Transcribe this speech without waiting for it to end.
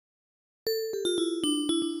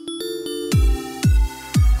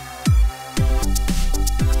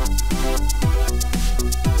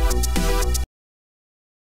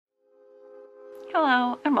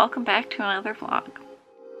and welcome back to another vlog.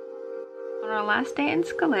 On our last day in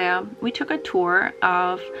Scalea, we took a tour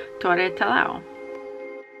of Torre Talao.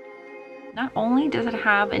 Not only does it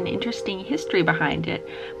have an interesting history behind it,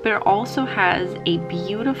 but it also has a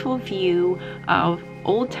beautiful view of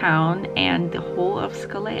Old Town and the whole of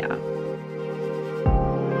Scalea.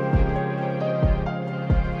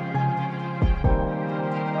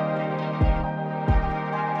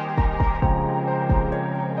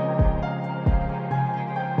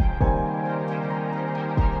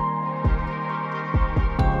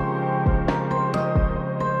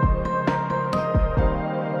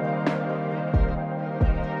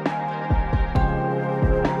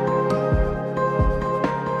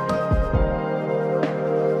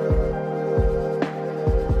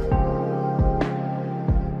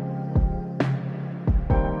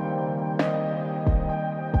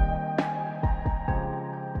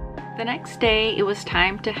 The next day, it was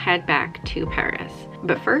time to head back to Paris.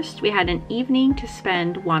 But first, we had an evening to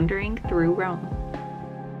spend wandering through Rome.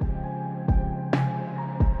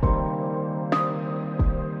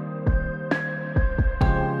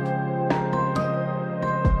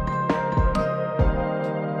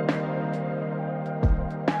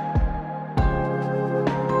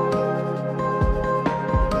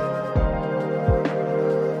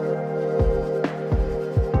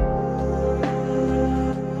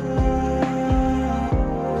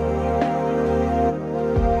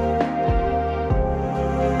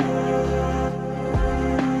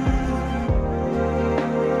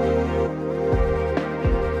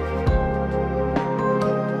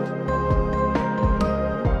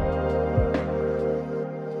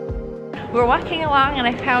 We were walking along and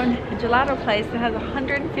I found a gelato place that has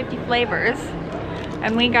 150 flavors.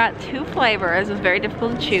 And we got two flavors. It was very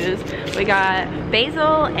difficult to choose. We got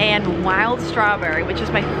basil and wild strawberry, which is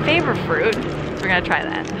my favorite fruit. So we're gonna try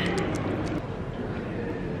that.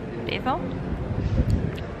 Basil?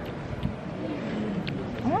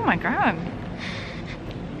 Oh my god.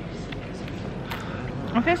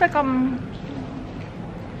 It tastes like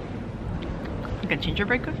a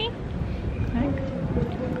gingerbread cookie, I think.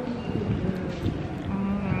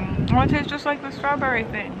 Oh, it tastes just like the strawberry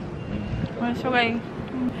thing. It's okay.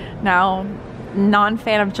 Now,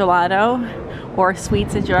 non-fan of gelato or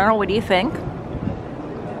sweets in general, what do you think?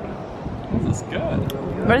 This is good.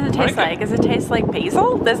 What does it taste like? Does it taste like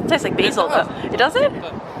basil? It doesn't taste like basil though. It doesn't?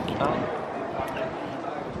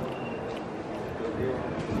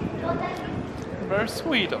 Very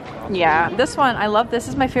sweet. Yeah, this one, I love this.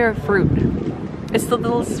 Is my favorite fruit. It's the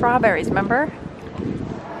little strawberries, remember?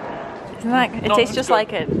 Isn't that, it tastes just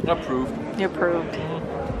like it. Approved. You approved.